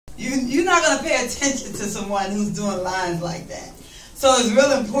You're not going to pay attention to someone who's doing lines like that. So it's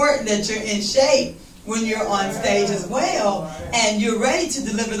real important that you're in shape when you're on stage as well, and you're ready to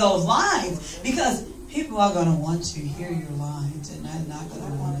deliver those lines, because people are going to want to hear your lines, and they're not going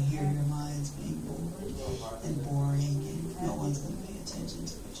to want to hear your lines being boring, and no one's going to pay attention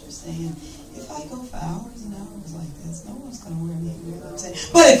to what you're saying. If I go for hours and hours like this, no one's going to really hear what I'm saying.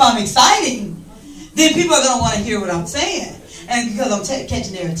 But if I'm exciting, then people are going to want to hear what I'm saying. And because I'm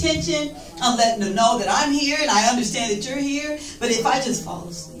catching their attention, I'm letting them know that I'm here and I understand that you're here. But if I just fall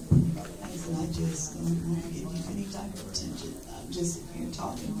asleep, and I just don't give you any type of attention, I'm just here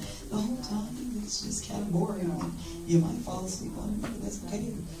talking the whole time, it's just kind of boring. And you might fall asleep on me, but that's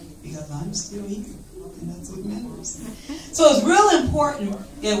okay, because I'm still here, and that's what matters. So it's real important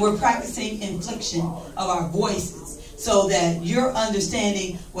that we're practicing inflection of our voices, so that you're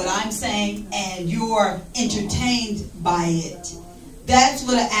understanding what I'm saying and you're entertained by it. That's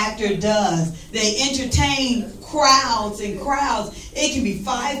what an actor does. They entertain crowds and crowds. It can be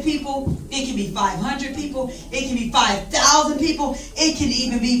 5 people. It can be 500 people. It can be 5,000 people. It can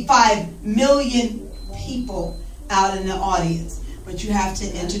even be 5 million people out in the audience. But you have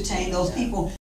to entertain those people.